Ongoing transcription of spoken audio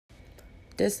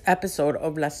This episode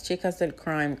of Las Chicas del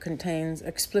Crime contains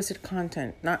explicit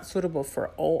content not suitable for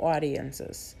all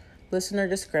audiences. Listener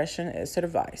discretion is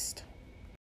advised.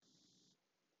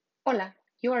 Hola,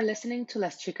 you are listening to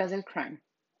Las Chicas del Crime,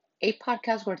 a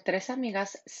podcast where tres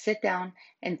amigas sit down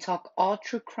and talk all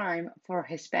true crime for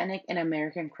Hispanic and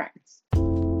American crimes.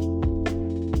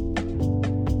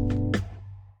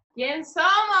 ¿Quién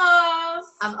somos?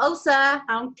 I'm Osa.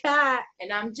 I'm Kat.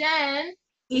 And I'm Jen.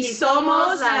 Y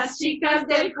somos las Chicas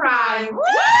del Crime. Woo!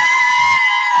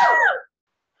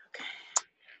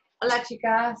 Hola,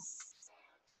 chicas.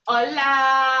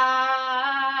 Hola.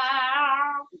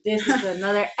 This is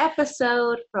another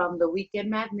episode from the Weekend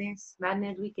Madness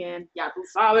Weekend. Ya tú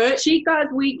sabes.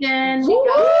 Chicas Weekend.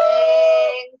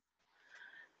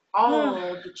 All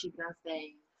the chicas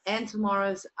things. And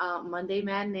tomorrow's Monday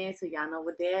Madness, so y'all know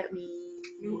what that means.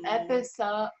 New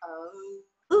episode.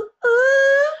 Ooh,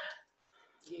 ooh.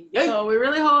 So we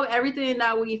really hope everything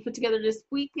that we put together this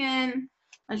weekend,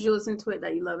 as you listen to it,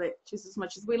 that you love it just as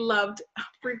much as we loved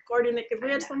recording it, because we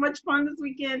had so much fun this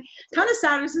weekend. Kind of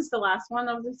sad since the last one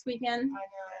of this weekend. I know.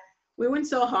 We went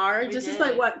so hard. We This is did.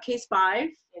 like what, case 5?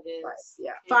 It is.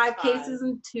 Yeah, It's 5 cases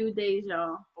in 2 days,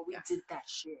 y'all. But we did that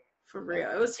shit. For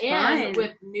real, it was And fun.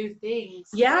 with new things.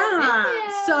 Yeah.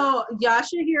 So y'all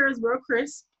should hear us real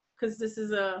crisp, because this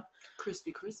is a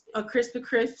Crispy. crispy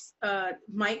crisp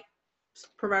mic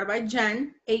provided by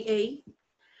Jen, AA.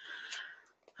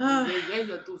 Yeah,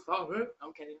 tú sabes.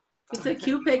 I'm kidding. We took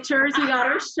cute pictures. We got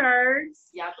our shirts.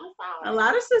 Ya tú sabes. A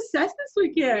lot of success this We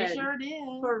weekend. sure did.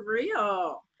 For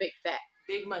real. Big fat.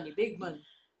 Big money. Big money.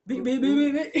 Big, big,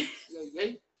 big, big, big.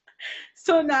 Yeah.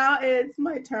 So now it's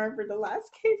my turn for the last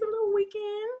case of the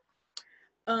weekend.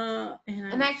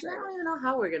 And actually, I don't even know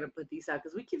how we're going to put these out,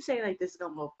 because we keep saying, like, this is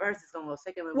going to go first, it's going to go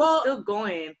second, but Well- we're still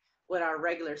going with our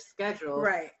regular schedule.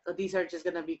 right. So these are just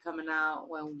going to be coming out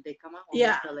when they come out.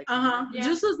 Yeah. Like, Yeah.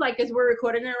 Just as like as we're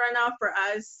recording it right now, for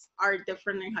us are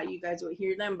different than how you guys would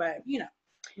hear them, but you know.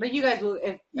 But you guys will,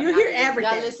 if You'll hear if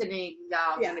everything. y'all listening,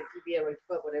 y'all Yeah. gonna be able to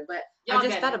put with it. But Y'all I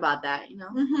just get thought it. about that, you know.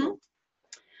 Mm-hmm.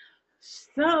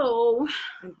 So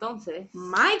Entonces,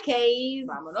 my case,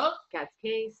 Vámonos. Cat's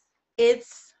case.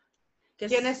 it's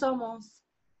 ¿Quiénes somos?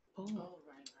 Oh,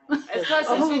 right. It's because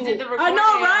since we did the recording. I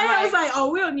know, right? I'm I was like, oh,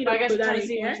 we don't need I to guess put we're that trying in to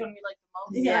see here. which one we like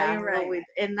the most. Yeah, Yeah, you're right. well,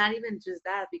 and not even just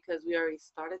that, because we already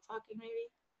started talking. Maybe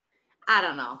I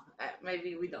don't know.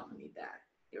 Maybe we don't need that.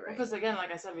 You're right. Because again,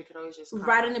 like I said, we could always just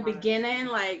Right in the comment on it. beginning,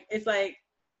 like it's like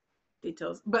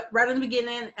details, but right in the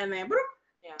beginning, and then bloop.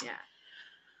 Yeah.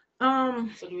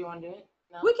 So do we want to do it?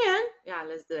 No. We can. Yeah,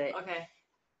 let's do it. Okay.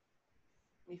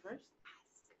 Me first.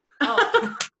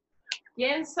 Oh.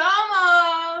 ¿Quién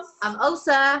somos? I'm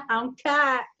Osa. I'm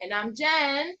Kat. And I'm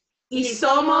Jen. Y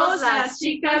somos las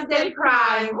Chicas del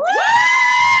Crime.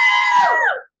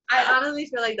 I honestly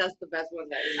feel like that's the best one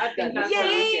that we I think that's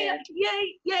Yay!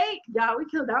 Yay! Yay! Yeah, we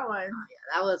killed that one.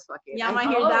 that was fucking. Yeah, I might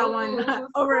hear that one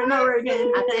over and over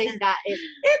again. I think that is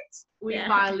we Yeah.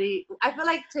 finally. I feel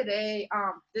like today,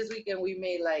 this weekend we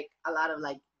made like a lot of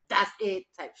like that's it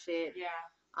type shit. Yeah.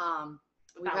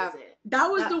 We That have was it. That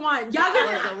was the one. Y'all that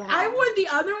got. was the one. I want the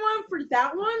other one for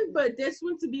that one, but this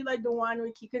one to be like the one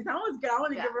we keep, because that one's good. I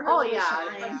want to Yeah. give her her Oh little yeah,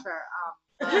 shine. for sure.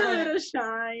 Her little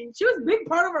shine. She was a big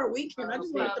part of our weekend. I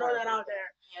just want to throw that out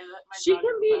there. Yeah, my She dog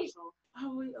can is be- special.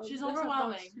 Oh, She's that's our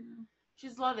overwhelming. dogs, too.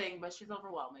 She's loving, but she's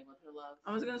overwhelming with her love.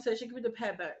 I was gonna say she could be the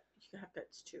pet, but she could have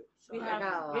pets too. So We I have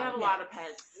got a we have a lot. lot of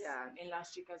pets. Yeah. In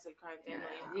Las Chicas del Crime Yeah.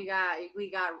 family.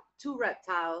 We got 2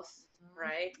 reptiles,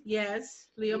 right? yes,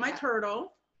 Leo, my Yeah.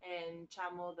 turtle. And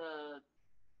Chamo the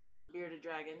bearded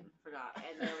dragon. Forgot.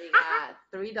 And then we got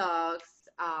 3 dogs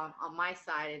on my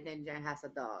side, and then Jen has a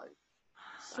dog.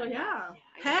 So yeah,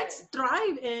 I pets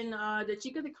thrive in the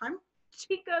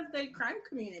Chicas del Crime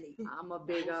community. I'm a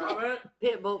big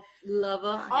pit bull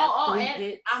lover. I got Oh, 3 and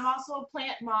pits. I'm also a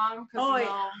plant mom because Oh, you yeah.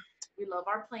 know we love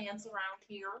our plants around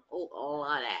here. all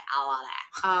of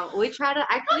that. We try to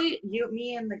actually,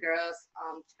 me and the girls,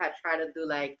 try to do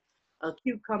like a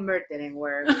cucumber, didn't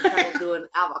work. We try to do an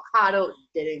avocado,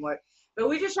 didn't work. But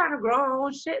we just trying to grow our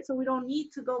own shit, so we don't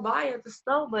need to go buy at the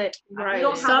store. But we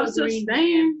don't have a green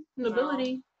man.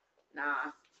 Self-sustainability.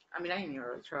 Nah, I mean I ain't even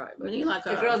really try. We But need like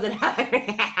the a. girls that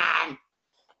have.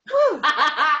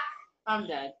 I'm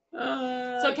dead.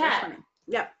 So So, Kat.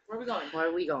 Yeah, Where are we going? Where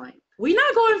are we going? we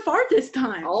not going far this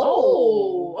time.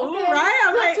 Oh, okay. All right.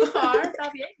 I'm Not like, too far.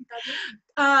 Está bien, está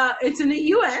bien. It's in the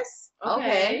U.S.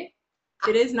 Okay.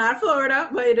 It is not Florida,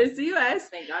 but it is the U.S.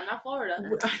 Thank God, not Florida.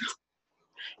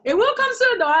 It will come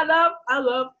soon, though. I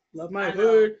love my I know.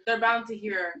 hood. They're bound to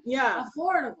hear Yeah.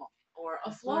 affordable. or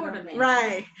a Florida man.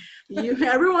 Right.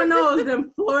 Everyone knows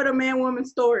them Florida man-woman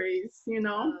stories, you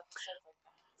know.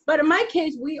 But in my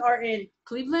case, we are in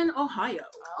Cleveland, Ohio.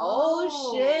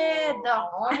 Oh shit! The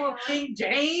home of King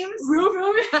James.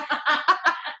 Really?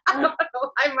 I don't know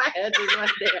why my head just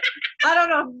went there. I don't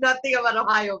know nothing about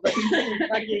Ohio, but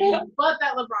But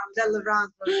that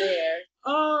LeBron's from there.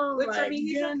 Oh, Which my I mean,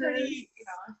 he's a goodness. pretty,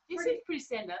 He seems pretty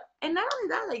stand up. and not only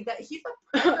that, like that, he's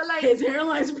a I feel like. His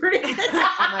hairline's pretty.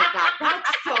 Oh my god,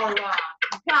 that's so wrong,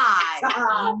 guys.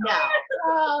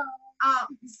 No. I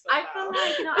feel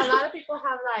like a lot of people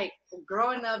have like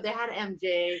growing up, they had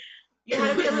MJ. You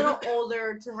had to be a little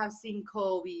older to have seen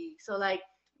Kobe. So like,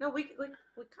 no, we kind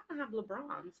of have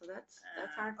LeBron. So that's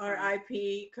our time.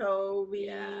 R.I.P. Kobe.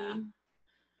 Yeah.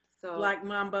 So Black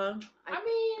Mamba. I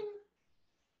mean,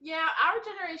 yeah, our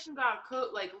generation got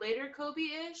like later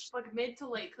Kobe-ish, like mid to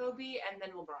late Kobe, and then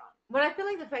LeBron. But I feel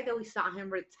like the fact that we saw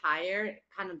him retire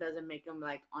kind of doesn't make him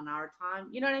like on our time.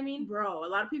 You know what I mean? Bro, a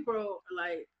lot of people are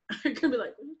like, could be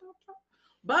like, what are you talking about?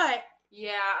 But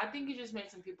Yeah, I think you just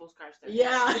made some people scratch their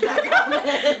yeah.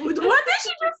 heads. What did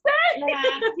she just say?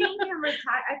 Yeah, seeing him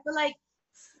retire, I feel like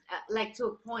to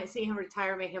a point, seeing him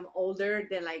retire made him older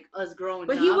than like us growing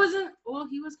But up. he wasn't. Well,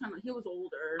 he was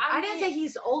older. I didn't say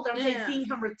he's older. I'm saying Yeah. seeing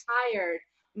him retired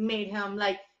made him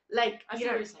like I see you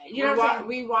know what you're saying. you know what I'm saying?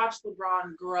 We watched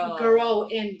LeBron grow. Grow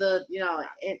in the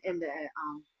in the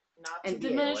Not to NBA or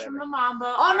diminish from whatever. the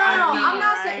Mamba. Oh no, I no, mean, I'm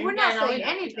not saying we're not yeah, no, saying we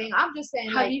know, we anything. know. I'm just saying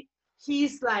Have like you-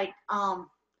 he's like I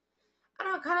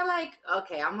don't know, kind of like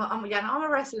okay, I'm a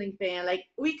wrestling fan. Like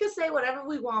we could say whatever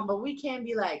we want, but we can't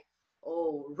be like,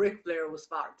 oh, Ric Flair was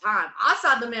Father Time. I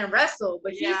saw the man wrestle,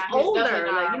 but Yeah, he's older.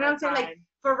 definitely not Like you know what I'm saying? Like time.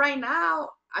 for right now,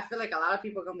 I feel like a lot of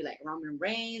people are gonna be like Roman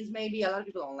Reigns. Maybe a lot of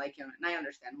people don't like him, and I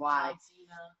understand why. John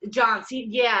Cena. John Cena,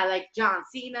 yeah, like John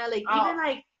Cena, like even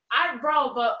like But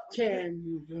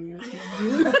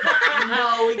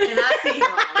no, we cannot see him.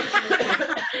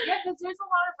 yeah, because there's a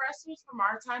lot of wrestlers from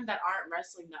our time that aren't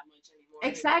wrestling that much anymore.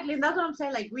 Exactly, and that's what I'm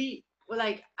saying. Like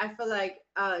I feel like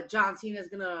John Cena is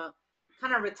gonna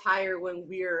kind of retire when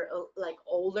we're like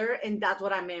older, and that's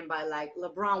what I meant by like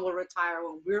LeBron will retire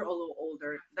when we're a little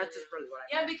older. That's just really what I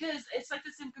Yeah, meant. because it's like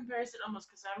the same comparison almost.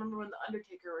 Because I remember when the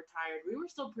Undertaker retired, we were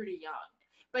still pretty young,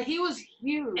 but he was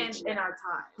huge in our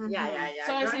time. Yeah.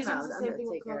 So I Growing say up, it's the same thing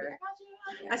with Kobe. Undertaker.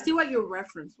 I see what your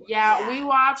reference was. Yeah, Yeah. we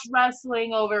watched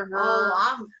wrestling over her.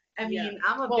 Oh, I'm a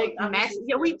Well, big I'm Mex. just-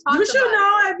 Yeah, we talked You should about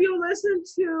know it. if you listen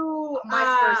to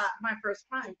My first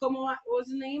prime. what was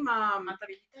the name? Mata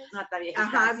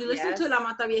If you listen to La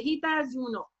Mata Viejitas, you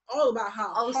know all about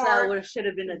how also hard should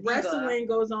have been a diva, wrestling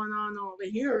goes on over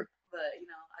here. but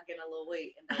I gained a little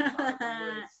weight and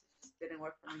then it didn't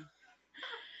work for me.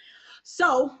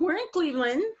 So we're in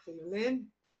Cleveland. Cleveland.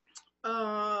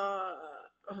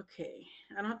 Okay.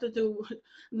 I don't have to do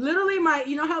literally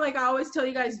you know how like I always tell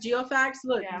you guys geofacts?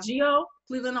 Look, Yeah. Geo,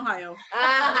 Cleveland, Ohio.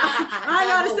 I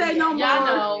gotta say no more.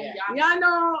 Y'all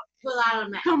know. Pull out a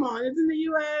map. Come on, it's in the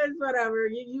US, whatever.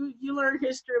 You learn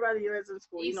history about the US in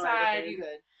school. East you know side, everything. you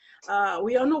good.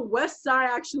 We on the west side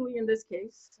actually in this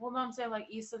case. Well, no, I'm saying like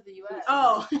east of the U.S.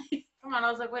 Oh, Come on,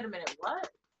 I was like, wait a minute, what?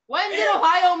 When did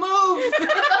Ohio move?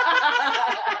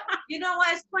 You know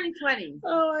what? It's 2020.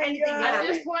 oh my Anything God. At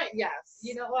this point, yes.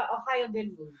 You know what? Ohio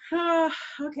did move.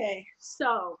 Okay,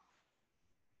 so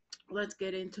let's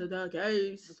get into the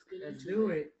case. Let's do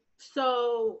it.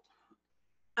 So,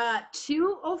 at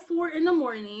 2:04 in the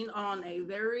morning on a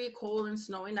very cold and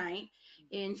snowy night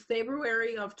in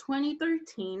February of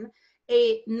 2013,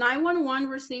 a 911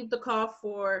 received a call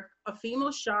for a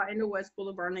female shot in the West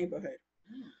Boulevard neighborhood.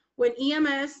 When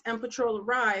EMS and patrol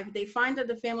arrived, they find that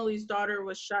the family's daughter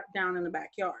was shot down in the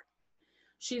backyard.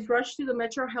 She's rushed to the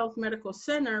Metro Health Medical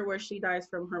Center where she dies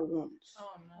from her wounds.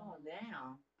 Oh, no. Oh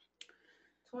damn.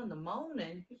 2 in the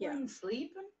morning. People Yeah. ain't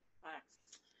sleeping.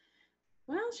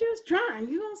 Well, she was trying.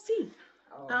 You gonna see.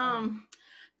 Oh.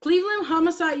 Cleveland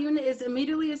Homicide Unit is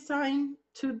immediately assigned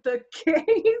to the case.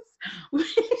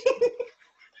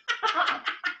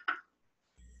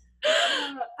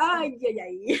 Yeah. I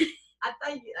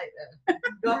thought you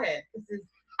go ahead.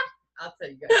 I'll tell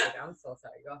you guys. I'm so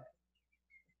sorry. Go ahead.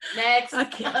 Next.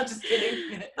 Okay. I'm just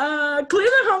kidding.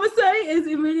 Cleveland Homicide is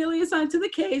immediately assigned to the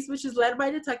case, which is led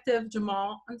by Detective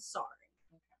Jamal Ansari.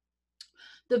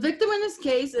 The victim in this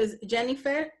case is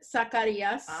Jennifer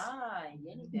Zacarias.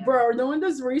 Jennifer. Bro, doing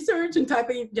this research and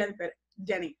typing Jennifer.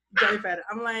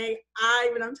 I'm like,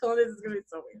 I'm telling this is gonna be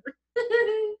so weird.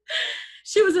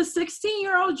 She was a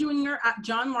 16-year-old junior at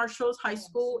John Marshall's High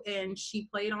School, and she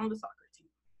played on the soccer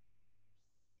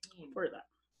team for that.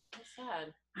 That's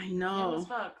sad. I Yeah, know. as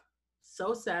fuck.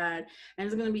 So sad. And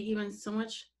it's gonna be even so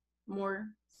much more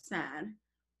sad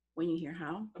when you hear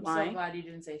how. I'm Why? so glad you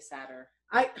didn't say sadder.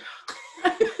 I'm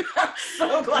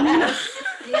so glad.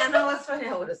 Yeah, no, it's funny.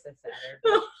 I would have said sadder.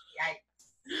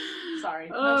 Yikes. Sorry.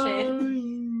 No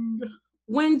shade.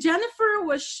 When Jennifer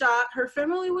was shot, her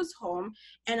family was home,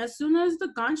 and as soon as the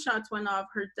gunshots went off,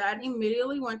 her dad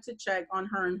immediately went to check on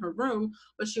her in her room,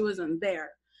 but she wasn't there.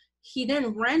 He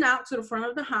then ran out to the front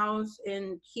of the house,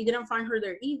 and he didn't find her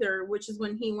there either, which is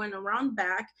when he went around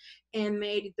back and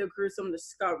made the gruesome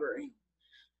discovery.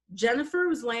 Jennifer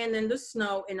was laying in the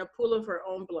snow in a pool of her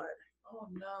own blood. Oh,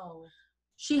 no.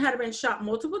 She had been shot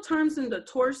multiple times in the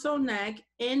torso, neck,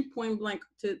 and point blank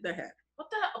to the head. What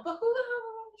the? But who the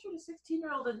hell would shoot a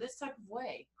 16-year-old in this type of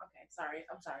way? Okay, sorry.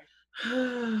 I'm sorry.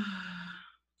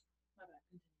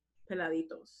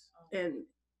 Peladitos. Oh. And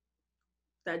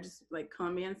that just like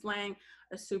Colombian slang,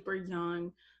 a super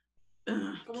young kid.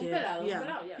 Pelado,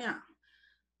 Yeah.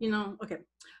 You know, okay.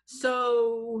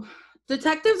 So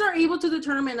detectives are able to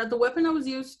determine that the weapon that was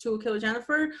used to kill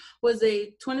Jennifer was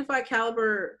a .25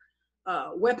 caliber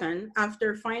weapon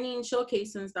after finding shell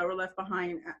casings that were left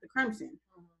behind at the crime scene.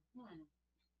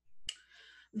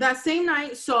 That same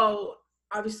night, so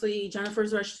obviously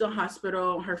Jennifer's rushed to the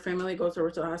hospital. Her family goes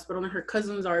over to the hospital, and her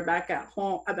cousins are back at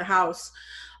home at the house.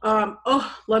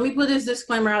 Let me put this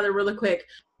disclaimer out there really quick.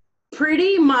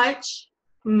 Pretty much,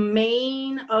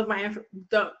 the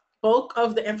bulk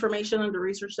of the information and the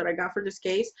research that I got for this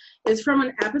case is from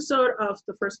an episode of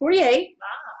The First 48.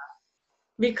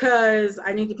 Because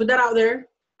I need to put that out there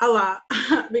a lot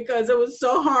because it was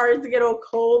so hard to get a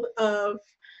hold of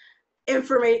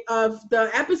information of the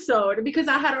episode, because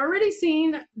I had already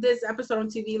seen this episode on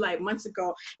TV like months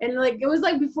ago, and like it was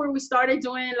like before we started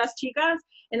doing Las Chicas,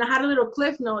 and I had a little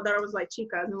cliff note that I was like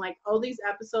Chicas, and like all these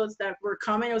episodes that were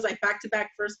coming, it was like back to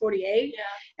back First 48,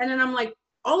 and then I'm like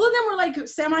all of them were like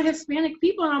semi-Hispanic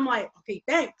people, and I'm like, okay,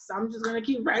 thanks, I'm just gonna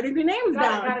keep writing the names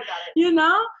down. Got it. You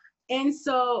know. And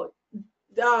so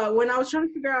when I was trying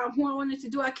to figure out who I wanted to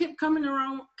do, I kept coming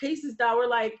around cases that were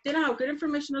like, didn't have good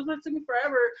information. It took me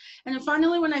forever. And then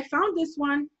finally, when I found this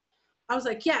one, I was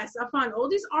like, yes, I found all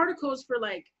these articles for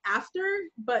like after,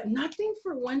 but nothing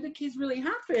for when the case really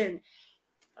happened.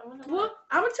 Well,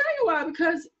 I would tell you why,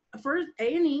 because first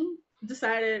A&E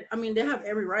decided, I mean, they have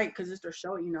every right because it's their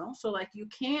show, you know? So like you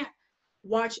can't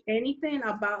watch anything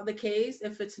about the case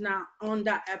if it's not on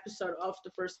that episode of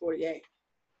The First 48.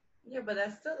 Yeah, but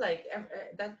that's still like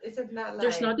that. Isn't that like?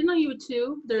 There's nothing on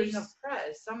YouTube. There's a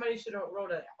press. Somebody should have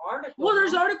wrote an article. Well,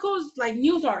 there's articles like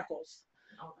news articles.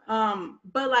 Okay.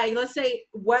 But like let's say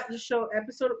what the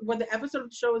episode of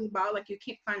the show is about, like you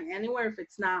can't find it anywhere if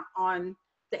it's not on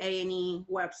the A&E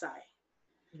website.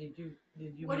 Did you?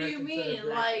 What do you mean?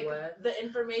 Like the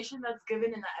information that's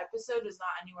given in the episode is not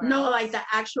anywhere No, else? like the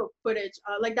actual footage,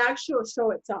 like the actual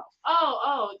show itself.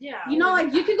 Oh, yeah. You know,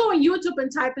 like you can go on YouTube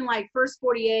and type in like First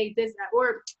 48, this,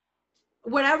 or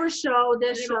whatever show,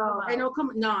 this show, and it'll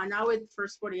come. No, not with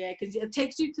First 48, because it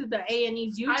takes you to the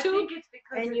A&E's YouTube, I think it's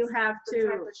because and you have the to.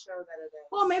 type of show that it is.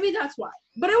 Well, maybe that's why.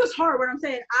 But it was hard. What I'm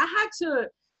saying, I had to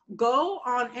go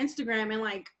on Instagram and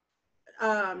like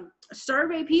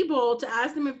survey people to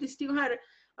ask them if they still had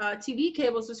TV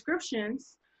cable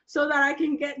subscriptions so that I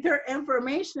can get their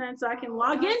information so I can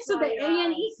log into the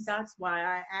A&E. That's why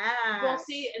I asked. Well,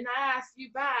 see, and I asked you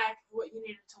back what you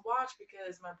needed to watch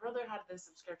because my brother had this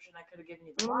subscription. I could have given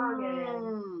you the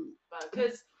login. But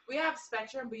because we have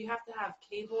Spectrum, but you have to have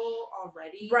cable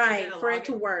already. Right, for it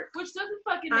to work. Which doesn't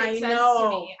fucking make sense to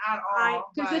me at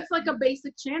all. Because it's like a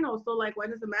basic channel, so like, why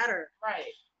does it matter?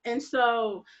 Right. And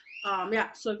so,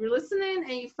 so if you're listening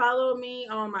and you follow me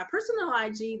on my personal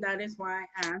IG, that is why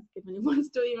I asked if anyone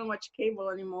still even watch cable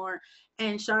anymore.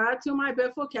 And shout out to my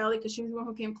beautiful Kelly, because she was the one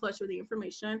who came clutch with the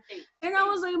information. And I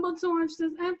was able to watch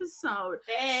this episode.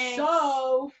 Thanks.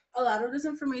 So a lot of this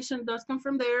information does come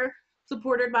from there,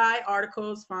 supported by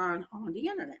articles found on the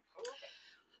internet.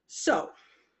 So,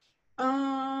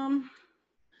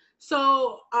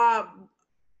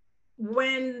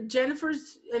 when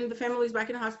Jennifer's and the family's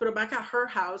back in the hospital, back at her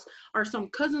house, are some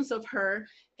cousins of her,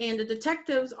 and the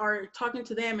detectives are talking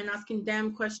to them and asking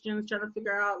them questions, trying to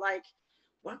figure out like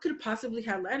what could possibly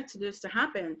have led to this to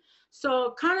happen.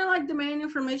 So kind of like the main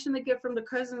information they get from the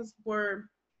cousins were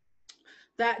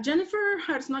that Jennifer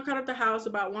had snuck out of the house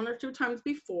about 1 or 2 times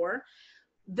before.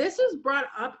 This was brought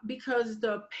up because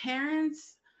the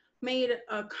parents made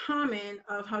a comment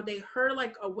of how they heard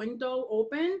like a window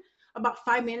open about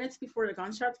 5 minutes before the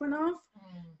gunshots went off.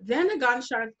 Then the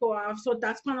gunshots go off, so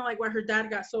that's kind of like why her dad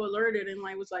got so alerted and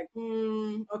like was like,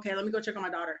 okay, let me go check on my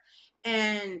daughter.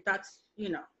 And that's, you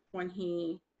know, when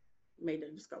he made the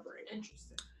discovery.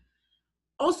 Interesting.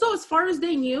 Also, as far as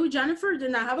they knew, Jennifer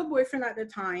did not have a boyfriend at the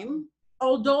time.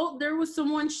 Although there was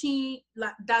someone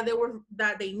that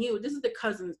they knew. This is the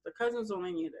cousins. The cousins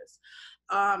only knew this.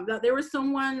 That there was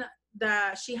someone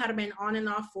that she had been on and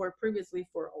off for previously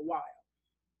for a while.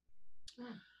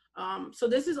 So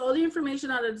this is all the information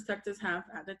that the detectives have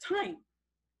at the time.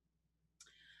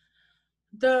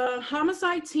 The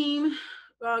homicide team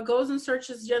goes and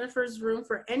searches Jennifer's room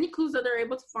for any clues that they're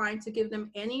able to find to give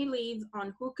them any leads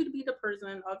on who could be the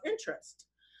person of interest.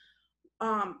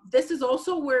 This is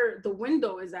also where the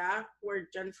window is at, where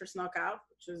Jennifer snuck out,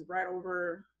 which is right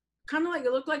over, kind of like,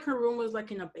 it looked like her room was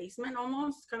like in a basement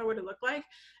almost, kind of what it looked like.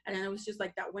 And then it was just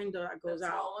like that window that goes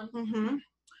out. Mm-hmm.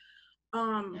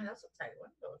 Yeah, that's a tight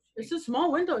window. It's a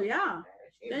small window, yeah.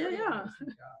 Yeah.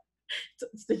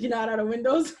 Sticking out of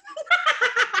windows.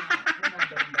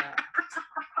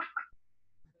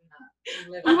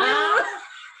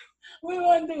 We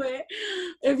won't do it.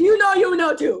 If you know, you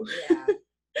know too. Yeah.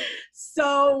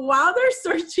 So while they're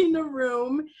searching the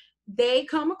room, they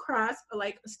come across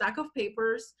like a stack of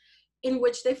papers in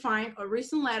which they find a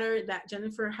recent letter that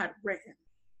Jennifer had written.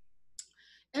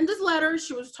 In this letter,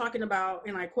 she was talking about,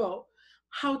 and I quote,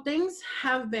 how things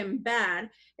have been bad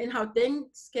and how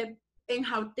things kept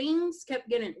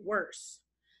getting worse.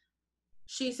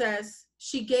 She says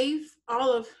she gave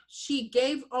all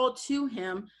to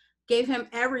him, gave him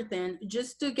everything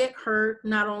just to get hurt,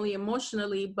 not only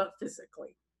emotionally, but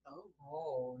physically.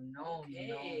 Oh, no,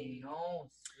 okay. No,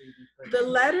 sweetie. The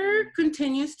letter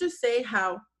continues to say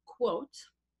how, quote,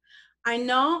 I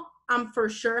know I'm for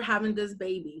sure having this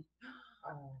baby.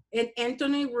 Oh. And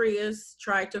Anthony Reyes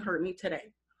tried to hurt me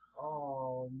today.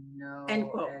 Oh, no. End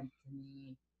quote.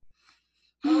 Anthony.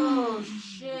 Oh,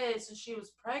 shit. So she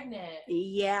was pregnant.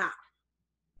 Yeah.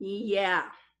 Yeah.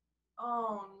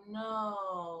 Oh, no.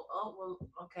 Oh, well,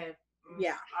 okay.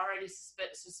 Yeah. Already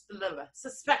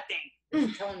suspecting.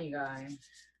 This Tony guy.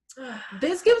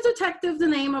 This gives detectives the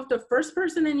name of the first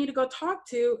person they need to go talk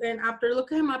to, and after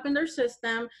looking him up in their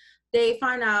system, they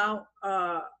find out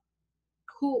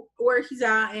where he's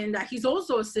at, and that he's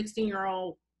also a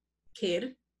 16-year-old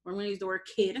kid. We're gonna use the word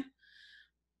kid.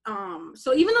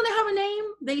 So even though they have a name,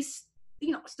 they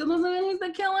still doesn't mean he's the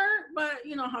killer, but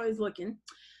you know how he's looking.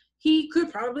 He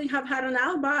could probably have had an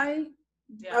alibi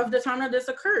of the time that this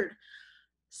occurred.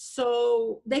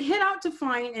 So they head out to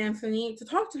find Anthony, to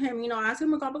talk to him, ask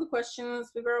him a couple of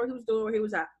questions, figure out what he was doing, where he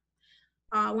was at.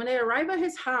 When they arrive at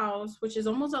his house, which is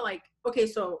almost at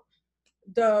so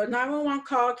the 911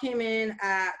 call came in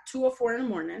at 2:04 in the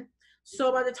morning.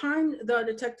 So by the time the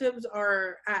detectives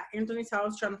are at Anthony's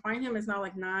house trying to find him, it's now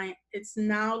 9. It's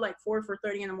now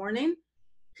 4:30 in the morning.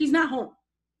 He's not home.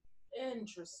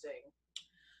 Interesting.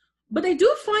 But they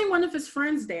do find one of his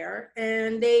friends there,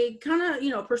 and they kind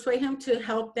of, persuade him to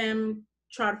help them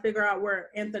try to figure out where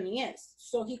Anthony is.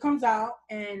 So he comes out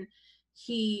and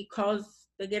they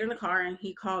get in the car and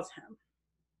he calls him.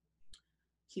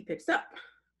 He picks up.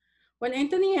 When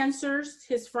Anthony answers,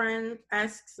 his friend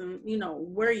asks him,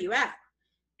 where are you at?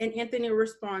 And Anthony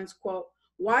responds, quote,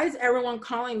 why is everyone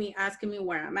calling me, asking me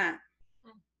where I'm at?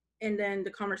 And then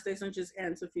the conversation just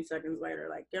ends a few seconds later.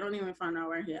 They don't even find out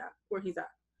where he's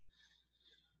at.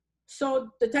 So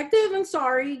Detective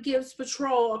Ansari gives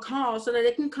patrol a call so that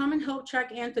they can come and help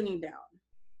track Anthony down.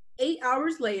 8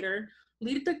 hours later,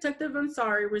 lead detective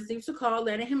Ansari receives a call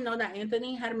letting him know that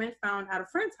Anthony had been found at a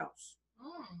friend's house.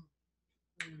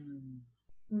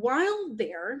 While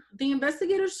there, the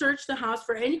investigators searched the house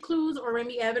for any clues or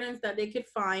any evidence that they could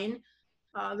find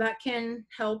that can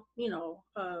help,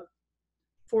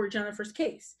 for Jennifer's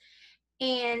case.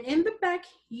 And in the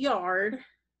backyard,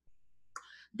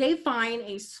 they find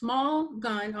a small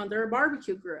gun under a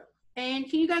barbecue grill. And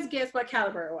can you guys guess what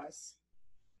caliber it was?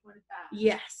 25.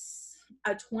 Yes,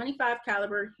 a 25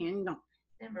 caliber handgun.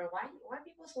 Denver, why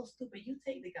people so stupid? You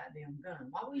take the goddamn gun.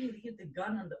 Why would you leave the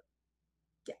gun at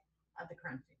the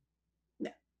crime scene?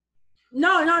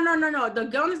 No. The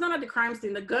gun is not at the crime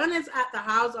scene. The gun is at the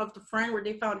house of the friend where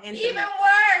they found Anthony. Even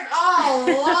worse.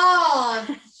 Oh,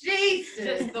 Lord.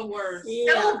 Jesus. Just the worst.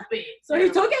 Yeah. Stupid. So he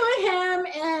took it with him,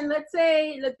 and let's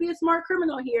be a smart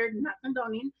criminal here, not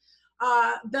condoning.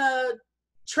 The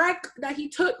trek that he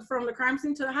took from the crime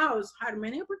scene to the house had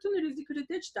many opportunities. He could have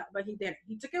ditched that, but he didn't.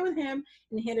 He took it with him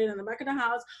and hid it in the back of the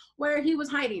house where he was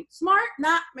hiding. Smart?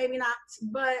 Not, maybe not.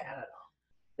 But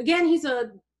again, he's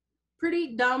a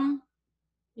pretty dumb,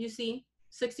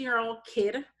 16-year-old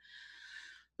kid.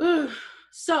 Ugh.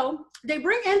 So they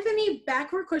bring Anthony back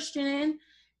for questioning,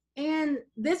 and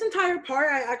this entire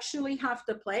part I actually have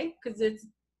to play because it's,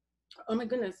 oh my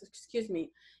goodness, excuse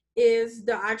me, is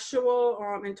the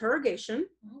actual interrogation.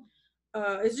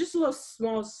 It's just a little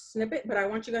small snippet, but I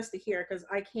want you guys to hear because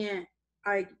I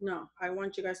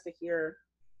want you guys to hear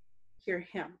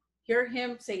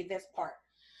him say this part.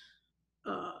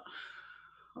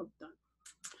 Hold on.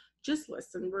 Just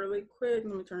listen really quick.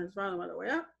 Let me turn this volume all the way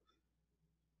up.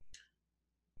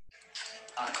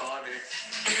 I called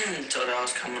her, told her I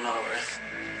was coming over.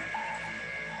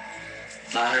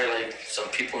 And I heard like some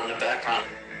people in the background.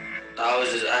 I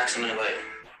was just asking her like,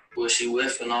 was she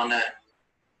with and all that?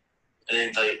 And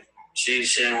then like she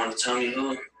didn't want to tell me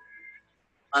who.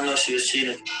 I know she was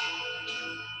cheating.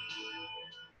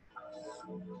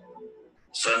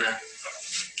 So then I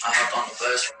hopped on the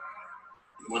bus,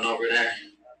 went over there,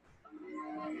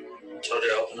 told her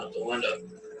to open up the window.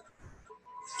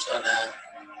 So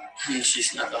then she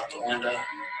snuck out the window.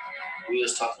 We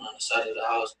was talking on the side of the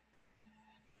house.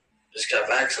 Just got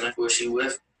back to like, who was she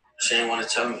with? She didn't want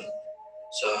to tell me.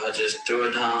 So I just threw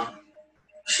her down.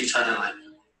 She tried to like.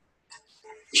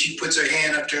 She puts her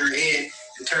hand up to her head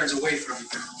and turns away from me.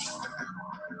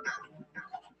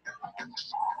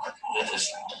 I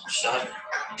just shot her.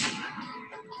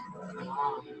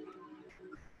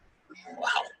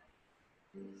 Wow.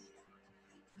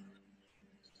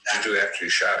 What did you do after you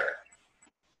shot her?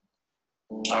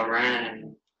 I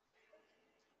ran.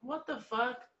 What the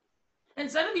fuck?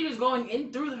 Instead of you just going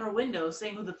in through her window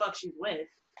saying who the fuck she's with.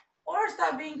 Or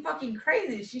stop being fucking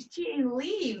crazy. She's cheating.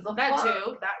 Leave. The That fuck?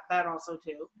 too. That also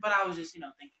too. But I was just,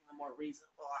 thinking the more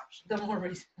reasonable option. The more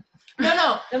reason.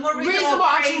 No. The more reasonable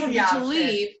option would be to option.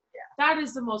 leave. Yeah. That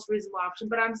is the most reasonable option.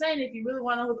 But I'm saying if you really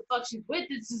want to know who the fuck she's with,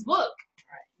 it's just look.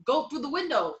 Right. Go through the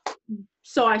window.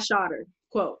 So I shot her.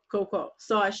 Quote.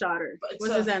 So I shot her. But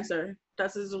What's his answer?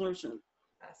 That's his solution.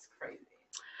 That's crazy.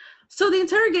 So the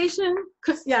interrogation,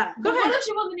 go ahead. What if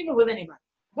she wasn't even with anybody?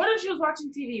 What if she was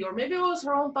watching TV? Or maybe it was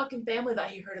her own fucking family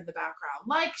that he heard in the background.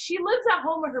 Like, she lives at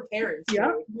home with her parents.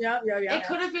 Yeah. It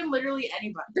could have been literally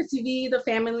anybody. The TV, the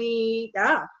family,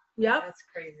 yeah. That's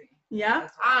crazy. Yeah.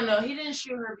 I don't know. He didn't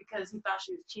shoot her because he thought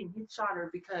she was cheating. He shot her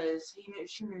because she knew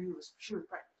she was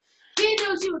pregnant. He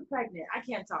knew she was pregnant. I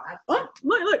can't talk. Oh,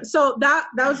 look. So that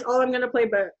was all I'm gonna play,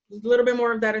 but a little bit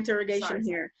more of that interrogation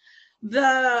here.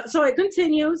 So it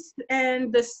continues,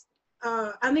 and this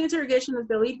on the interrogation is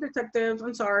the lead detective.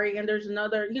 I'm sorry, and there's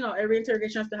another. Every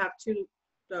interrogation has to have two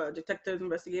detectives,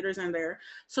 investigators in there.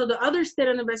 So the other state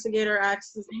investigator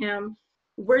asks him,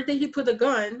 where did he put the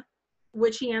gun?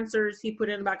 Which he answers he put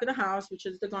it in the back of the house, which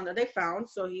is the gun that they found.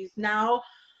 So he's now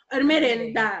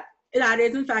admitting that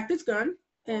is in fact his gun,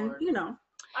 and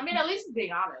I mean, at least he's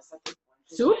being honest at this point.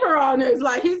 Super honest,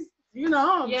 like he's Yeah,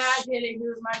 I did it.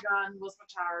 Here's my gun. What's my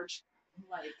charge?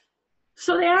 Like.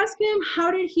 So they ask him,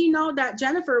 how did he know that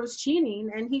Jennifer was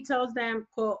cheating? And he tells them,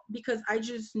 quote, because I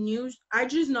just know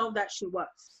that she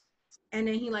was. And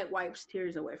then he like wipes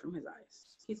tears away from his eyes.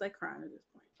 He's like crying at this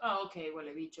point. Oh, okay,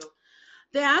 huele bicho.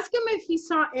 They ask him if he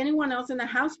saw anyone else in the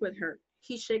house with her.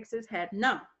 He shakes his head,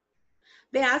 no.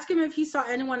 They ask him if he saw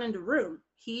anyone in the room.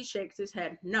 He shakes his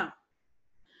head, no.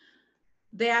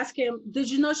 They ask him, did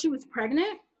you know she was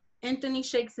pregnant? Anthony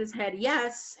shakes his head,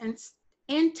 yes,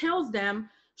 and tells them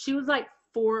she was like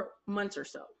 4 months or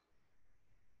so.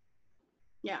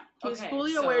 Yeah, he was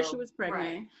fully aware she was pregnant.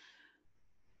 Right.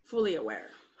 Fully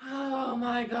aware. Oh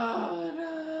my God,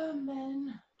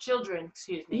 men. Children,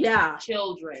 excuse me. Yeah.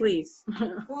 Children. Please.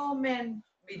 Well, men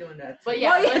be doing that. But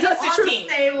yeah, that's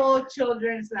unstable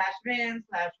children / men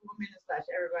 / women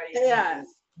 / everybody. Yeah.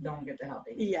 Don't get the help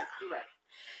they need. Yeah. Right.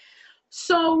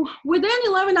 So within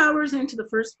 11 hours into the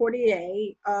first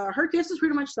 48, her case is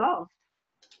pretty much solved.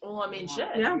 Well, I mean, shit.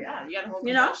 Yeah. You got a whole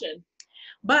confession.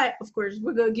 But of course,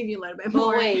 we're gonna give you a little bit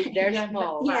more. Oh wait, there's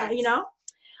more. Yeah,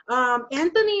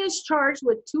 Anthony is charged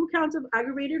with 2 counts of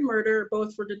aggravated murder,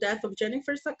 both for the death of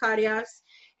Jennifer Zacarias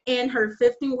and her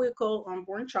 15-week-old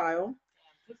unborn child.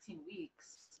 15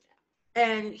 weeks.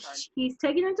 And he's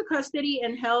taken into custody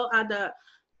and held at the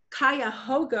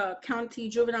Cuyahoga County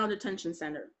Juvenile Detention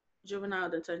Center. No.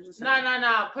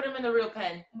 Put him in the real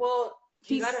pen. Well,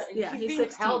 he's 16.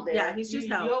 held there. Yeah, he's just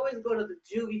held. You always go to the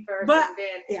juvie first, but, and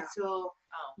then until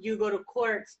you go to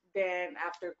court. Then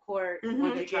after court,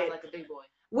 when they try like a big boy.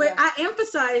 Wait, I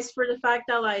emphasize for the fact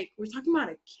that like we're talking about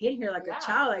a kid here, like a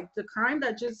child, like the crime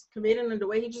that just committed and the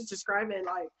way he just described it,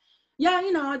 like,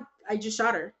 I just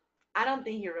shot her. I don't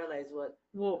think he realized what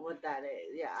that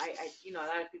is. Yeah, I a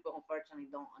lot of people unfortunately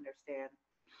don't understand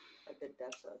like the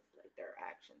depths of like their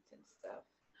actions and stuff.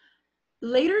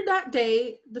 Later that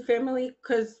day, the family,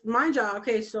 because mind you,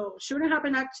 okay, so shooting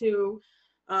happened at 2.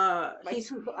 By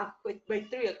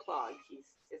 3 o'clock,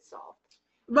 it's solved.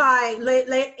 By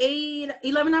late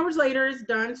 11 hours later, it's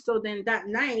done. So then that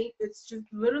night, it's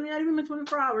just literally not even been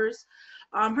 24 hours.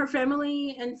 Her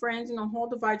family and friends,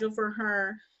 hold the vigil for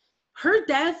her. Her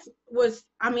death was,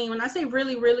 when I say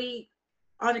really, really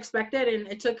unexpected, and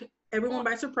it took everyone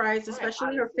by surprise,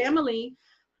 especially her family,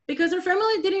 because her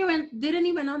family didn't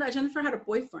even know that Jennifer had a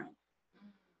boyfriend.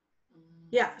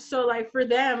 Yeah, so like for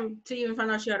them to even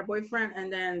find out she had a boyfriend, and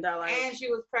then that and she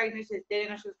was pregnant, she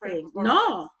didn't know she was pregnant.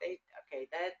 No,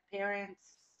 that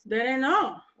parents. They didn't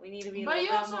know. We need to be. But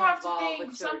you also have to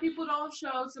think some people don't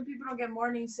show, some people don't get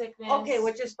morning sickness. Okay,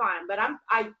 which is fine. But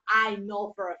I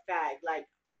know for a fact, like,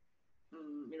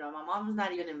 my mom's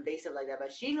not even invasive like that,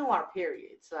 but she knew our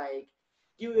periods. Like,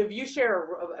 if you share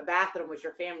a bathroom with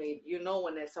your family, you know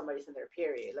when somebody's in their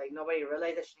period. Like, nobody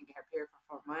realized that she didn't get her period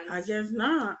for 4 months. I guess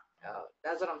not. Oh,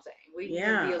 that's what I'm saying. We need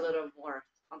to be a little more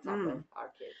on top of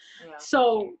our kids. Yeah.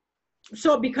 So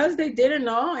because they didn't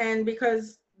know, and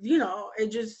because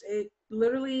it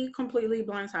literally completely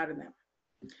blindsided them.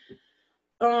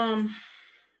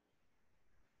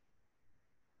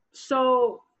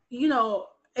 So,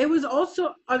 it was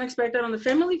also unexpected on the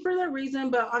family for that reason,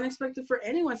 but unexpected for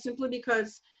anyone simply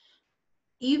because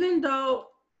even though,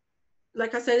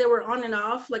 like I said, they were on and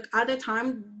off, like at the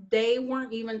time, they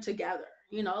weren't even together,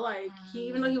 even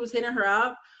though he was hitting her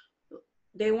up,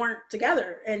 they weren't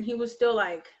together, and he was still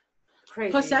like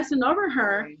crazy, possessing over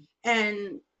her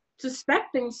and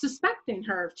suspecting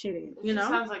her of cheating, It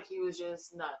sounds like he was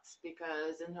just nuts,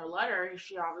 because in her letter,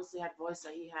 she obviously had voiced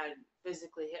that he had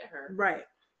physically hit her. Right.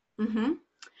 Mm-hmm.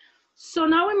 So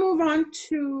now we move on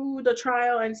to the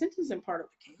trial and sentencing part of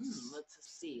the case. Let's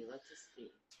see.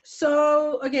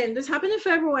 So again, this happened in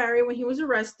February when he was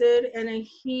arrested, and then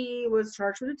he was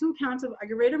charged with the 2 counts of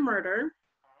aggravated murder.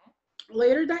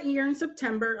 Later that year, in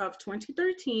September of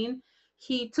 2013,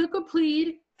 he took a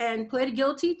plea and pled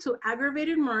guilty to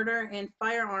aggravated murder and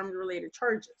firearm-related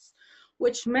charges,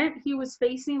 which meant he was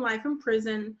facing life in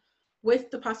prison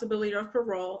with the possibility of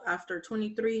parole after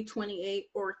 23, 28,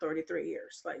 or 33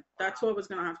 years. Like, that's what was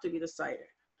going to have to be decided.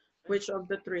 Which of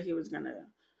the 3 he was going to...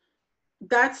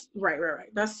 That's right.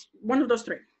 That's one of those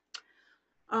 3.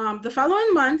 The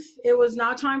following month, it was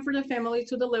now time for the family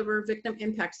to deliver victim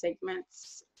impact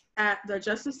statements at the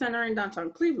Justice Center in downtown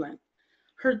Cleveland.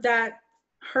 Her dad,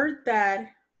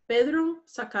 Pedro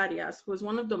Zacarias, was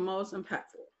one of the most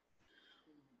impactful.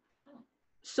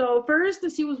 So first,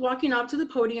 as he was walking up to the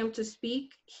podium to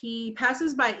speak, he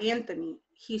passes by Anthony.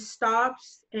 He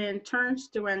stops and turns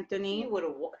to Anthony.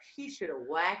 He should have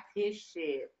whacked his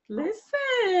shit.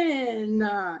 Listen.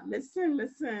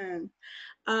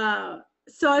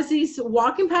 So as he's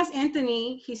walking past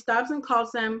Anthony, he stops and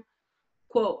calls him,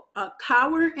 quote, a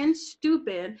coward and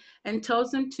stupid, and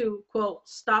tells him to, quote,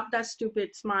 stop that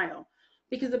stupid smile.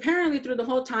 Because apparently through the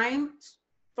whole time,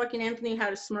 fucking Anthony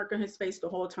had a smirk on his face the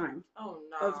whole time. Oh,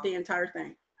 no. Of the entire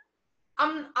thing.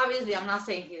 I'm not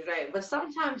saying he's right, but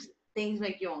sometimes things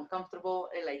make you uncomfortable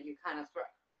and like you kind of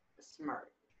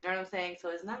smirk. You know what I'm saying? So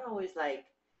it's not always like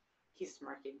he's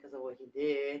smirking because of what he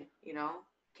did,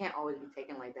 Can't always be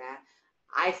taken like that.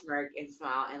 I smirk and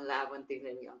smile and laugh when things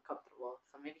make me uncomfortable.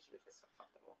 So maybe he was just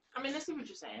uncomfortable. I mean, I see what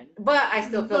you're saying. But I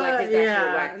still feel like his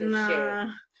actual whacked his shit.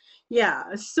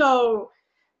 Yeah, so,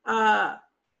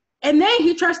 and then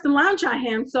he tries to launch at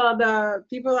him, so the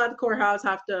people at the courthouse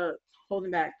have to hold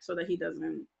him back so that he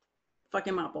doesn't fuck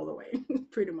him up all the way,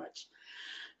 pretty much.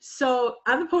 So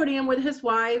at the podium with his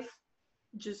wife,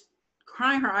 just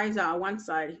crying her eyes out on one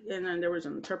side, and then there was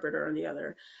an interpreter on the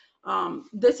other.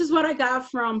 This is what I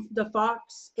got from the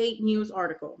Fox 8 News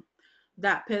article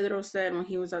that Pedro said when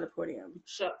he was at the podium.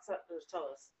 Tell us.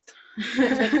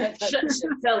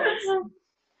 Tell us.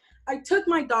 I took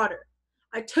my daughter.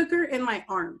 I took her in my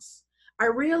arms. I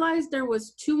realized there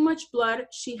was too much blood.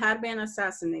 She had been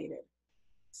assassinated,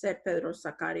 said Pedro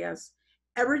Zacarias.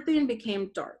 Everything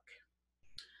became dark.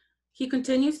 He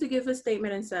continues to give a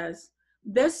statement and says,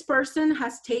 this person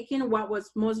has taken what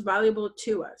was most valuable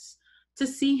to us. To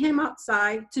see him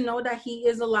outside, to know that he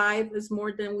is alive is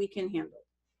more than we can handle.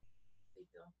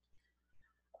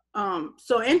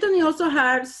 So Anthony also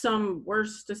had some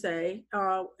words to say.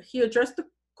 He addressed the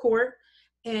court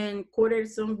and quoted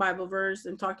some Bible verse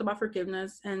and talked about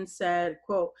forgiveness and said,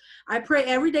 quote, I pray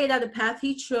every day that the path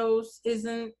he chooses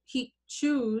isn't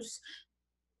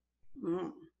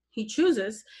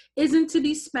to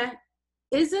be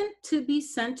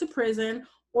sent to prison,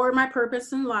 or my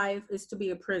purpose in life is to be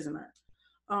a prisoner.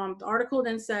 The article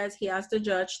then says he asked the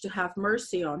judge to have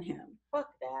mercy on him.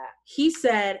 Fuck that. He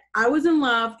said, I was in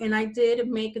love and I did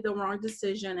make the wrong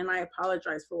decision and I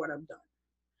apologize for what I've done.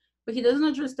 But he doesn't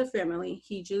address the family.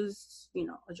 He just,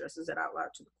 addresses it out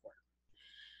loud to the court.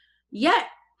 Yet,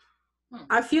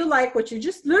 I feel like what you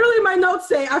just, literally my notes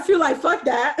say, I feel like, fuck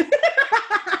that.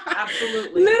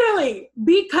 Absolutely. Literally,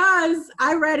 because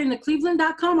I read in the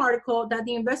Cleveland.com article that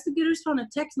the investigators found a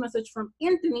text message from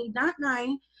Anthony, not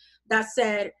Nine, that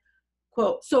said,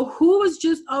 quote, "So who was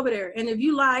just over there? And if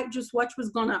you lie, just watch what's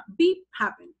gonna beep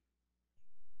happen."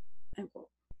 End quote.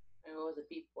 And what was the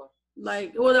beep for?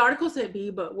 Like, well, the article said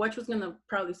beep, but watch was gonna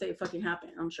probably say fucking happen,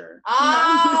 I'm sure.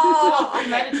 Oh,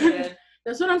 Premeditated.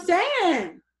 That's what I'm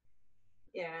saying.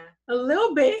 Yeah. A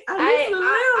little bit. At least a little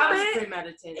I bit. was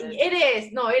premeditated. It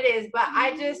is. No, it is. But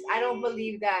I don't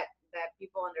believe that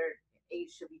people under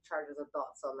age should be charged as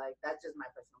adults. So like that's just my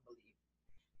personal belief.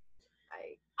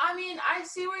 I mean, I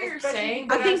see what you're Especially- saying. I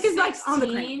But think at it's like on the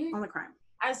 16 crime. On the crime.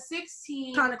 At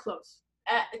 16, Kind of close.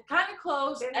 kind of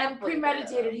close They're not and fully premeditated.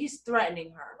 developed. He's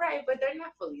threatening her. Right, but they're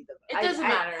not fully developed. It doesn't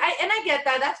matter. And I get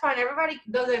that. That's fine. Everybody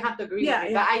doesn't have to agree with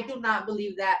me. But I do not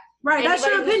believe that Right, that's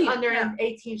your anybody who's opinion. under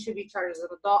 18 should be charged as an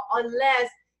adult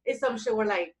unless it's some shit where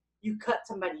like you cut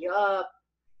somebody up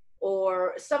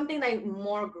or something like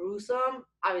more gruesome.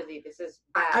 Obviously, this is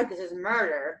bad. This is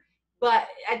murder. But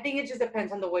I think it just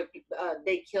depends on the way people,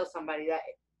 they kill somebody that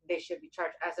they should be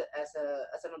charged as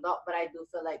an adult. But I do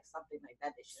feel like something like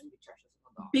that they shouldn't be charged as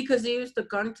an adult. Because they used the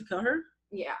gun to kill her?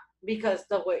 Yeah, because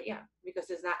because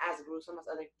it's not as gruesome as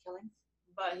other killings.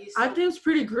 But he's. I think it's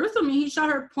pretty gruesome. He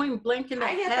shot her point blank in the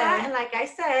I head. get that, and like I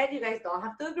said, you guys don't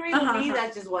have to agree with me.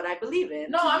 That's just what I believe in.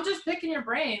 No, I'm just picking your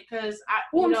brain because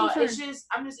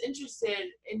I'm just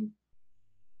interested in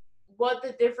what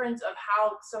the difference of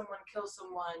how someone kills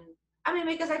someone. I mean,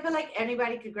 because I feel like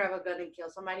anybody could grab a gun and kill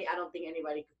somebody. I don't think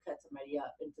anybody could cut somebody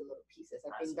up into little pieces.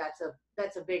 I think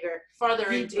that's a bigger Farther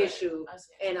deep into issue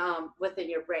and within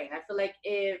your brain. I feel like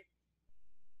if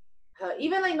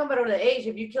even like no matter the age,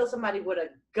 if you kill somebody with a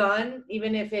gun,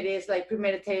 even if it is like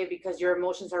premeditated because your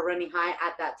emotions are running high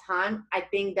at that time, I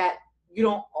think that you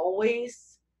don't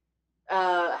always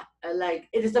like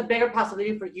it is a bigger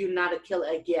possibility for you not to kill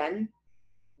again.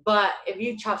 But if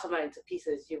you chop somebody into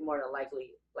pieces, you're more than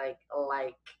likely like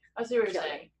I see what you're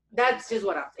saying. That's just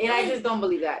what I'm saying. And I just don't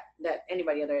believe that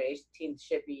anybody under 18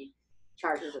 should be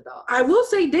charged as adults. I will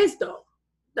say this though.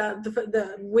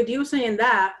 The with you saying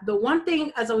that, the one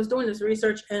thing as I was doing this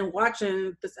research and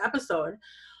watching this episode,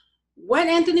 when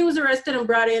Anthony was arrested and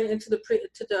brought into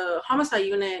to the homicide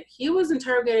unit, he was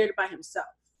interrogated by himself.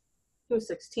 He was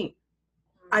 16.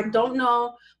 I don't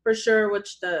know for sure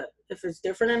if it's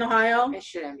different in Ohio. It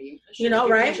shouldn't be.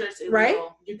 Right? Right?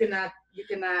 You cannot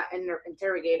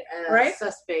interrogate a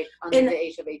suspect under the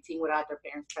age of 18 without their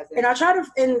parents present.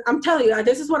 And I'm telling you,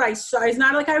 this is what I saw. It's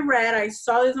not like I read. I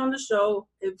saw this on the show.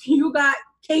 If you got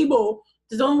cable,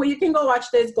 there's the only way you can go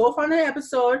watch this. Go find the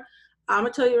episode. I'm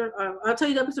gonna tell you. I'll tell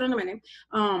you the episode in a minute.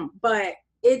 But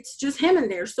it's just him in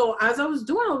there. So as I was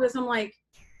doing all this, I'm like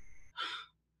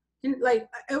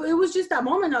it was just that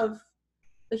moment of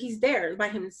he's there by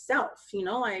himself,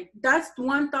 like that's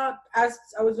one thought as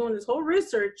I was doing this whole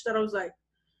research that I was like,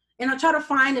 and I try to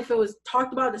find if it was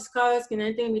talked about, discussed, can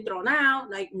anything be thrown out?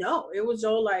 Like, no, it was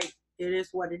all like, it is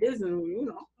what it is. And I wonder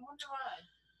why.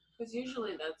 Because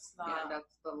usually that's not. Yeah,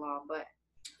 that's the law, but.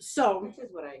 So. Which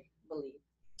is what I believe.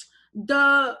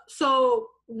 So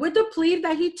with the plea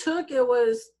that he took, it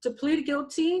was to plead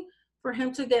guilty for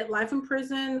him to get life in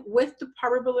prison with the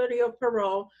probability of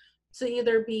parole to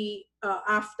either be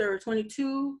after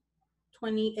 22,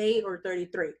 28, or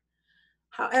 33.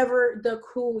 However,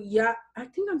 I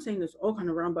think I'm saying this all kind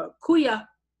of wrong, but Cuyahoga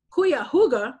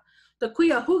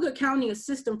County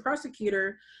Assistant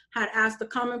Prosecutor had asked the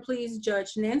common pleas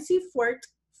judge Nancy Fort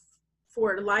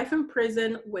for life in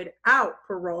prison without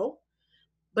parole.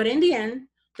 But in the end,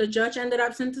 the judge ended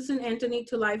up sentencing Anthony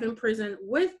to life in prison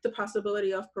with the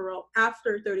possibility of parole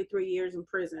after 33 years in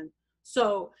prison.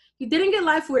 So he didn't get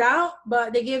life without,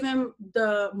 but they gave him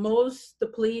the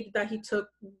plea that he took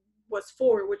was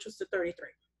 4, which was to 33.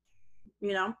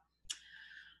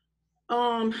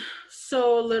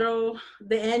 So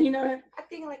the end, I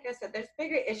think, like I said, there's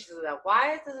bigger issues with that.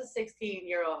 Why does a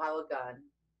 16-year-old have a gun?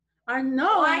 I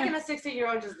know. Why can a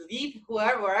 16-year-old just leave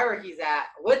wherever he's at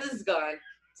with his gun,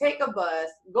 take a bus,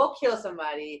 go kill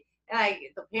somebody, and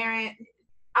the parent?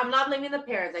 I'm not blaming the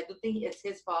parents. I do think it's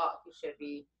his fault. He should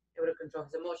be able to control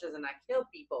his emotions and not kill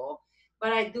people.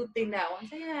 But I do think that one.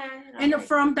 And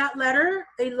from that letter,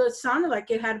 it sounded like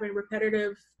it had been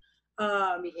repetitive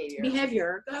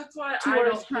behavior. That's why I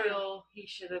don't feel he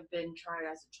should have been tried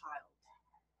as a child.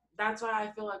 That's why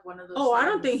I feel like one of those. Oh, I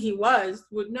don't think he was.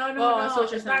 No.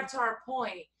 It's back to our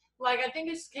point. Like, I think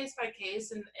it's case by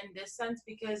case in this sense,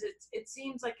 because it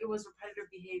seems like it was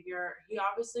repetitive behavior. He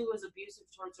obviously was abusive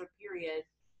towards her, period.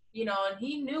 And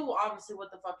he knew obviously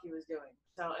what the fuck he was doing.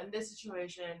 So in this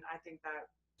situation, I think that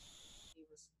he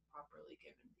was properly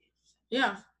given the sentence.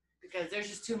 Yeah. because there's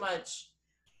just too much.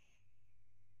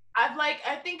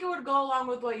 I think it would go along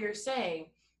with what you're saying.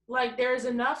 Like, there's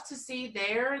enough to see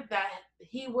there that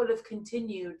he would have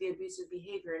continued the abusive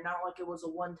behavior, not like it was a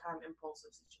one-time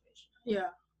impulsive situation. Yeah.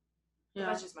 But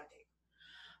that's just my take.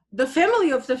 The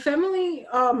family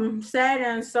said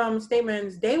in some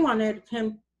statements they wanted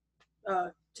him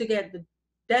to get the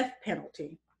death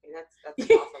penalty. That's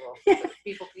impossible.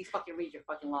 People, please fucking read your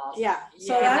fucking laws. Yeah.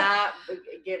 So you cannot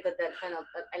give the death penalty.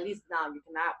 At least now, you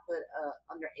cannot put an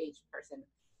underage person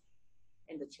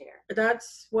in the chair.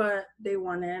 That's what they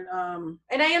wanted. And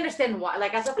I understand why.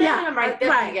 Like, as a family member, I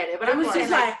definitely get it. But it was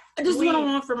just like, I just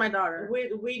want for my daughter.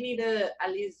 We need to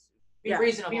at least be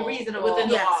reasonable within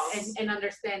the laws and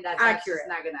understand that accurate.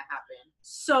 That's not gonna happen.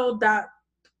 So that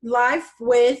life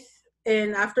with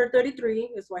and after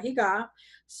 33 is what he got.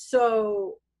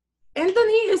 So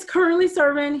Anthony is currently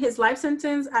serving his life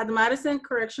sentence at the Madison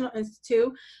Correctional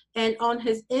Institute, and on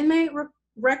his inmate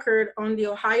record on the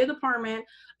Ohio Department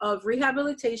of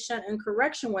Rehabilitation and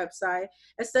Correction website,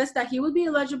 it says that he will be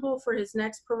eligible for his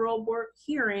next parole board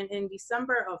hearing in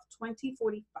December of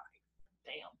 2045.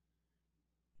 Damn.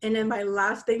 And then my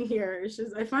last thing here is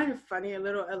just, I find it funny, a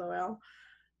little LOL.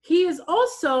 He is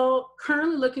also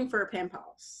currently looking for a pen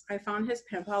pals. I found his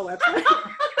pen pal website.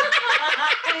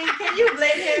 Can you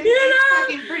blame him? You know,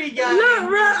 he's fucking pretty young. No,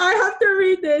 bro, I have to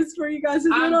read this for you guys.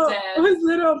 His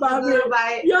little about me.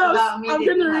 Yo, I'm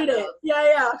gonna read it.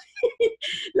 Yeah.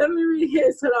 Let me read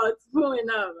his. Hold on, it's pulling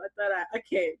up.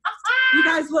 Okay. You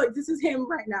guys, look, this is him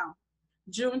right now.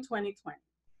 June 2020.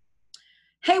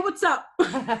 Hey, what's up?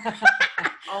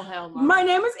 Oh, hell no. My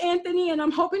name is Anthony, and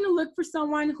I'm hoping to look for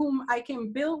someone whom I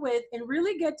can build with and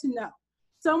really get to know.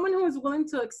 Someone who is willing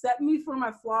to accept me for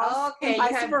my flaws. Okay, and vice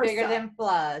you have versa. bigger than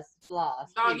flaws.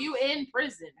 Dog, you in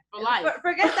prison for life.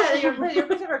 Forget that. You're prison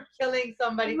for killing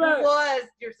somebody who was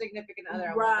your significant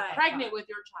other. Right. Pregnant with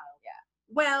your child. Yeah.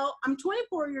 Well, I'm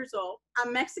 24 years old.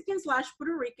 I'm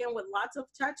Mexican/Puerto Rican with lots of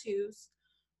tattoos.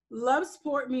 Love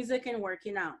sport, music, and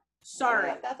working out. Sorry.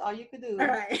 Yeah, that's all you could do. All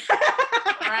right.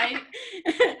 Right?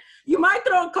 You might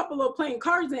throw a couple of playing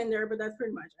cards in there, but that's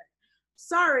pretty much it.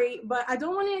 Sorry, but I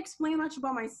don't want to explain much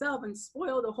about myself and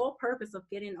spoil the whole purpose of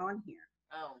getting on here.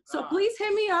 Oh, God. So please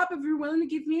hit me up if you're willing to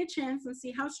give me a chance and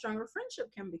see how strong a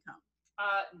friendship can become.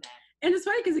 Nah. And it's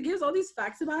funny because it gives all these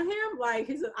facts about him, like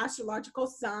his astrological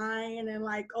sign and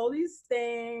like all these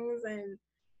things. And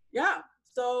yeah,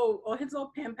 so all his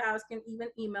little pen pals can even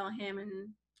email him and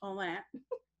all that. And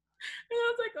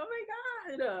I was like, oh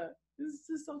my God, this is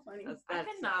just so funny. I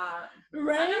cannot.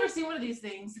 Right? I've never seen one of these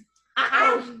things.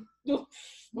 I've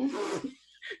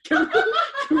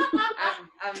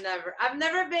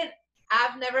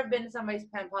never been somebody's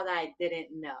pen pal that I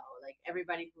didn't know. Like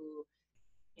everybody who,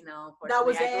 that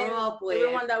was I grew up with,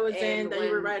 everyone that was in that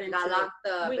you were writing got to. locked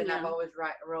up, and I've always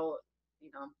wrote,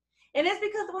 And it's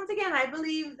because once again, I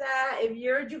believe that if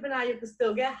you're a juvenile, you can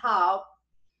still get help.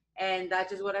 And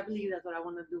that's just what I believe. That's what I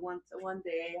want to do one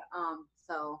day.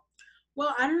 So.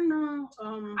 Well, I don't know.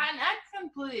 I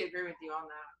completely agree with you on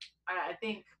that. I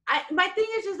think. My thing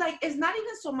is just like, it's not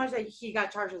even so much that he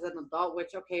got charged as an adult,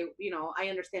 which, okay, I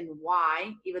understand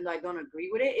why, even though I don't agree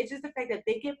with it. It's just the fact that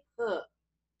they get put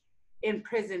in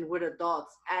prison with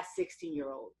adults as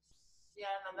 16-year-olds. Yeah,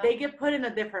 no, they get put in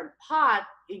a different pot.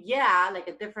 Yeah, like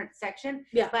a different section.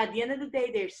 Yeah. But at the end of the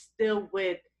day, they're still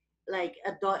with like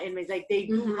adult inmates. Like they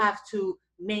do have to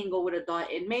mingle with adult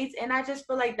inmates, and I just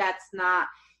feel like that's not.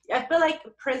 I feel like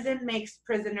prison makes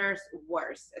prisoners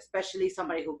worse, especially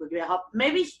somebody who could get help.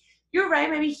 Maybe you're right.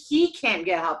 Maybe he can't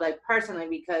get help, like personally,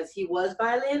 because he was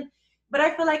violent. But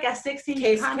I feel like at 16,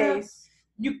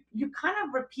 you kind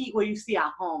of repeat what you see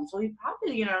at home. So he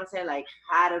probably, like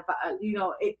had a,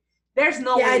 there's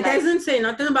no way. Yeah, it doesn't say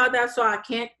nothing about that, so I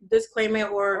can't disclaim it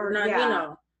or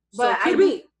not, But so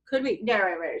could be. Yeah,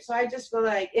 right. So I just feel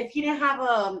like if he didn't have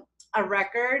a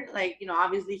record, like,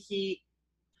 obviously he.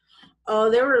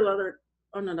 There were other.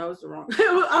 Oh no, that was wrong.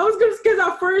 I was gonna, because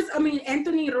at first,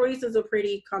 Anthony Ruiz is a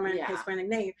pretty common Hispanic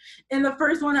name, and the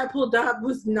first one I pulled up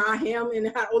was not him, and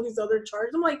it had all these other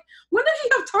charges. I'm like, when did he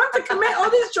have time to commit all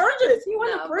these charges? He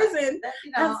went to prison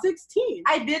at 16.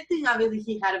 I did think obviously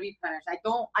he had to be punished.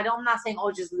 I'm not saying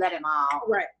just let him out.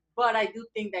 Right. But I do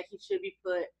think that he should be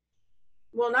put.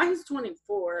 Well, now he's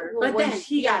 24. Well, but then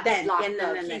he got locked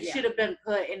up. He should have been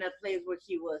put in a place where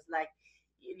he was like,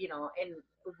 and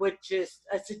with just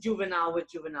as a juvenile with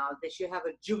juveniles. They should have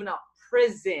a juvenile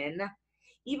prison,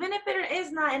 even if it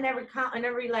is not in every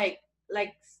like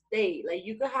state. Like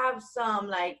you could have some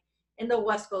like in the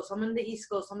West Coast, some in the East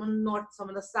Coast, some in the North, some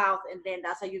in the South, and then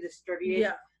that's how you distribute it.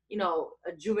 Yeah.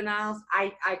 juveniles.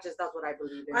 I just, that's what I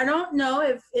believe in. I don't know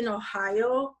if in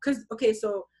Ohio, because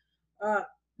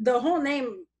the whole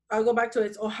name, I'll go back to it,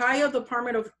 it's Ohio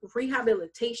Department of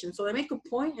Rehabilitation. So they make a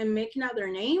point in making out their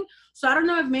name. So I don't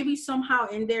know if maybe somehow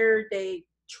in there they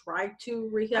try to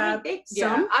rehab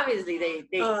some. Obviously they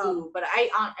do, but I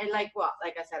like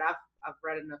I said, I've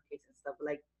read enough cases and stuff, but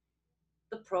like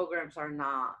the programs are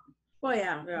not. Well,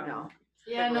 yeah.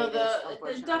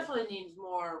 It definitely needs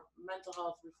more mental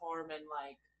health reform and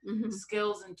like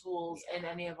skills and tools in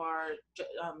any of our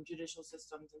judicial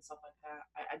systems and stuff like that.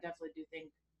 I definitely do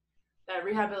think that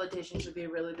rehabilitation should be a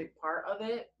really big part of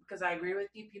it, because I agree with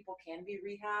you. People can be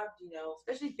rehabbed,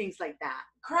 especially things like that.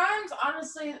 Crimes,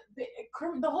 honestly,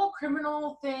 the whole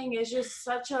criminal thing is just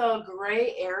such a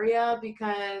gray area,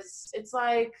 because it's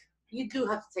like you do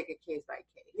have to take it case by case.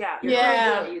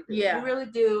 You really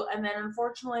do. And then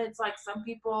unfortunately, it's like some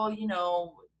people,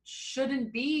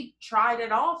 shouldn't be tried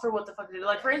at all for what the fuck they did.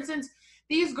 Like, for instance,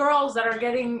 these girls that are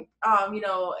getting,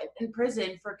 in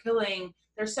prison for killing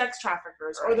their sex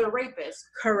traffickers or their rapists.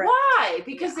 Correct. Why?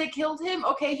 Because they killed him?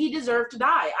 Okay, he deserved to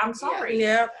die. I'm sorry.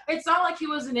 Yeah. It's not like he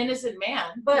was an innocent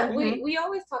man. But we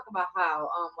always talk about how,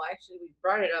 actually we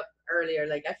brought it up earlier.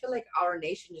 Like, I feel like our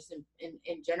nation just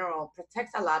in general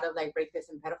protects a lot of like rapists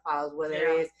and pedophiles, whether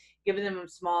it is giving them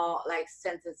small like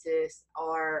sentences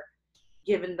or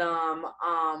giving them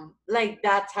like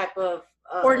that type of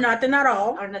or nothing at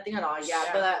all.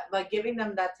 But giving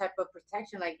them that type of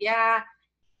protection, like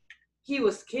he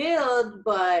was killed,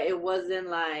 but it wasn't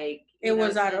like it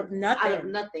was out of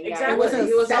nothing. Exactly. It wasn't.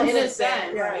 He was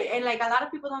innocent, right? And like a lot of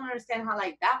people don't understand how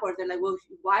like that works. They're like, well,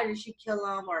 why did she kill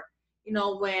him? Or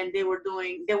when they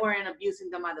weren't abusing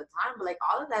them at the time, but like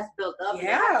all of that's built up. Yeah.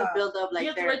 They have to build up like you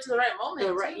have to wait to the right moment.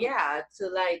 To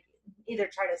like either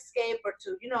try to escape or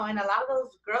to and a lot of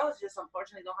those girls just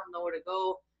unfortunately don't have nowhere to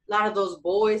go. A lot of those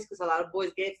boys, because a lot of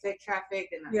boys get sex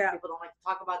trafficked, and people don't like to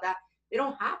talk about that. They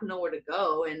don't have nowhere to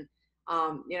go, and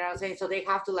you know what I'm saying? So they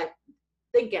have to like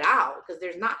think it out, because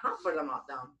there's not help for them out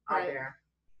there.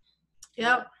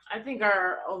 Yep. I think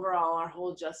our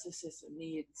whole justice system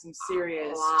needs some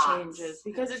serious changes,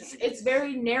 because it's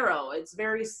very narrow. It's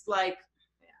very like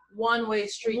one-way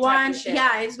street type of shit.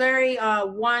 Yeah, it's very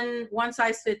one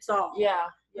size fits all. Yeah.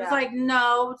 It's like,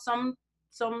 no, some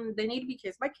they need to be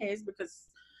case by case, because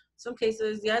some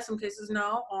cases yes, some cases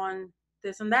no on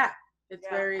this and that. It's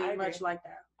very much like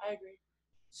that. I agree.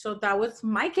 So that was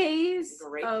my case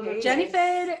of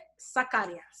Jennifer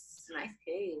Zacarias. Nice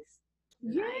case.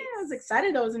 Yeah, I was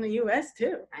excited I was in the U.S.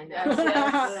 too. I know.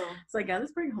 It's like,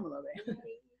 let's bring home a little bit.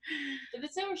 Did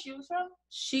it say where she was from?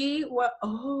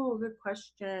 Good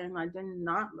question. I did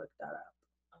not look that up.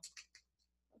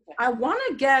 Okay. I want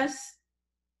to guess.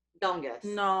 Don't guess.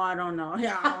 No, I don't know.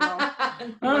 Yeah, I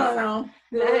don't know. I don't know.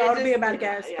 That would be a bad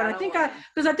guess. But I think I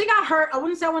heard, I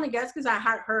wouldn't say I want to guess, because I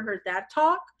had heard her dad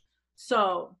talk.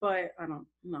 So, but I don't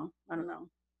know.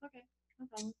 Okay. No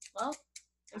problem. Well,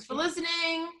 thanks for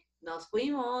listening. Nos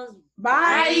fuimos.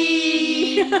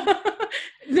 Bye.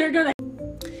 They're gonna.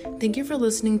 Thank you for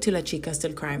listening to La Chicas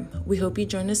del Crime. We hope you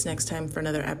join us next time for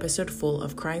another episode full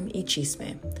of crime y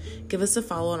chisme. Give us a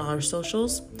follow on all our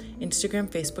socials, Instagram,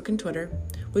 Facebook, and Twitter,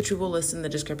 which we will list in the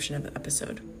description of the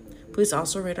episode. Please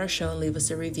also rate our show and leave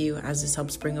us a review, as this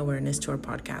helps bring awareness to our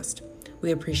podcast. We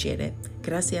appreciate it.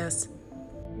 Gracias.